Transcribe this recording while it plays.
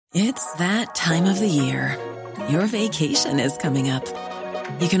It's that time of the year. Your vacation is coming up.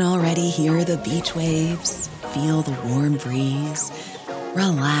 You can already hear the beach waves, feel the warm breeze,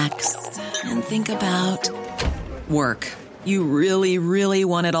 relax, and think about work. You really, really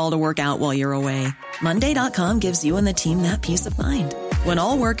want it all to work out while you're away. Monday.com gives you and the team that peace of mind. When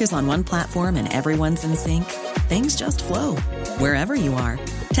all work is on one platform and everyone's in sync, things just flow. Wherever you are,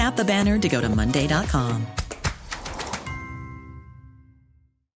 tap the banner to go to Monday.com.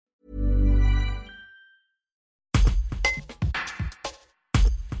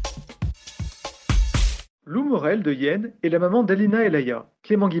 Lou Morel de Yenne est la maman d'Alina et Laïa.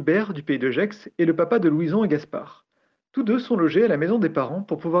 Clément Guibert, du pays de Gex, est le papa de Louison et Gaspard. Tous deux sont logés à la maison des parents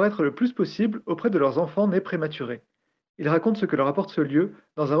pour pouvoir être le plus possible auprès de leurs enfants nés prématurés. Ils racontent ce que leur apporte ce lieu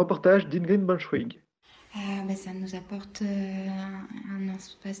dans un reportage d'Ingrid Bonschwig. Ça nous apporte un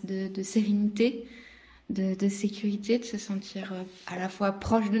espace de sérénité, de sécurité, de se sentir à la fois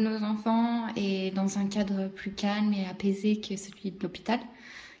proche de nos enfants et dans un cadre plus calme et apaisé que celui de l'hôpital,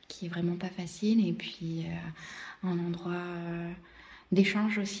 qui est vraiment pas facile, et puis un endroit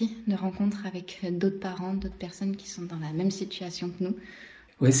d'échange aussi, de rencontre avec d'autres parents, d'autres personnes qui sont dans la même situation que nous.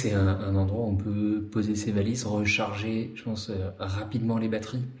 Oui, c'est un endroit où on peut poser ses valises, recharger, je pense, rapidement les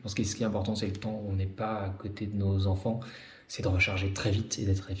batteries. Je pense que ce qui est important, c'est le temps où on n'est pas à côté de nos enfants, c'est de recharger très vite et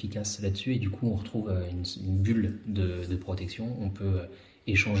d'être efficace là-dessus. Et du coup, on retrouve une bulle de protection. On peut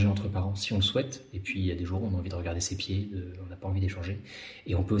échanger entre parents si on le souhaite. Et puis, il y a des jours où on a envie de regarder ses pieds, on n'a pas envie d'échanger.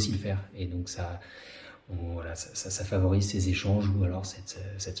 Et on peut aussi le faire. Et donc, ça favorise ces échanges ou alors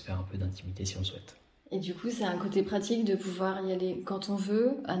cette sphère un peu d'intimité si on le souhaite. Et du coup, c'est un côté pratique de pouvoir y aller quand on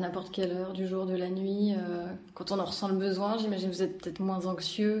veut, à n'importe quelle heure du jour, de la nuit, quand on en ressent le besoin. J'imagine que vous êtes peut-être moins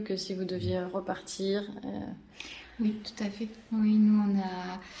anxieux que si vous deviez repartir. Oui, tout à fait. Oui, nous, on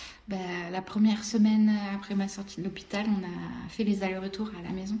a... la première semaine après ma sortie de l'hôpital, on a fait les allers-retours à la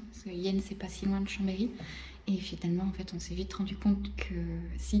maison. Parce que Yenne, c'est pas si loin de Chambéry. Et finalement, en fait, on s'est vite rendu compte que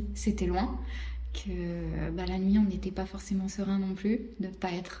si, c'était loin. Que la nuit on n'était pas forcément serein non plus de ne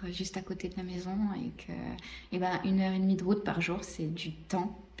pas être juste à côté de la maison et que 1h30 de route par jour c'est du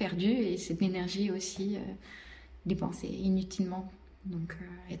temps perdu et c'est de l'énergie aussi dépensée inutilement, donc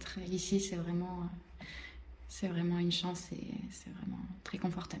être ici c'est vraiment une chance et c'est vraiment très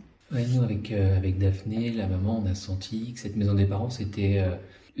confortable. Ouais, nous avec Daphné, la maman, on a senti que cette maison des parents c'était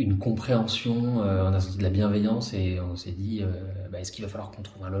une compréhension, on a senti de la bienveillance et on s'est dit est-ce qu'il va falloir qu'on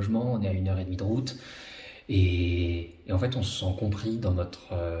trouve un logement, on est à 1h30 de route et en fait on se sent compris dans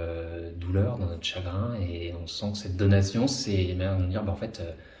notre douleur, dans notre chagrin et on sent que cette donation c'est de dire en fait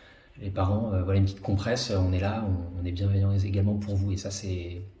les parents, voilà une petite compresse, on est là, on est bienveillants également pour vous et ça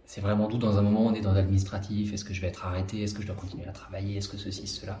c'est vraiment doux dans un moment où on est dans l'administratif, est-ce que je vais être arrêté, est-ce que je dois continuer à travailler, est-ce que ceci,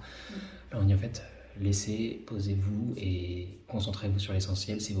 cela. Là on dit en fait laissez, posez-vous et concentrez-vous sur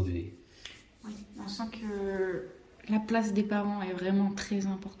l'essentiel, c'est vos bébés. Oui, on sent que la place des parents est vraiment très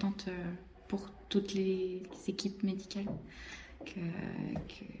importante pour toutes les équipes médicales.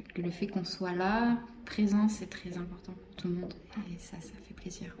 Que le fait qu'on soit là, présent, c'est très important pour tout le monde. Et ça fait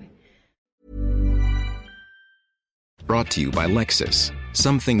plaisir, ouais. Brought to you by Lexus.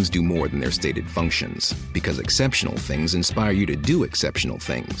 Some things do more than their stated functions, because exceptional things inspire you to do exceptional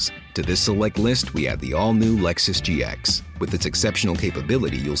things. To this select list, we add the all-new Lexus GX. With its exceptional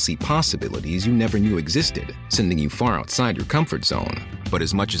capability, you'll see possibilities you never knew existed, sending you far outside your comfort zone. But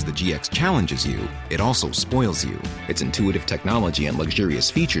as much as the GX challenges you, it also spoils you. Its intuitive technology and luxurious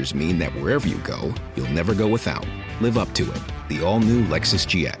features mean that wherever you go, you'll never go without. Live up to it. The all-new Lexus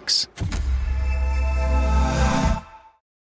GX.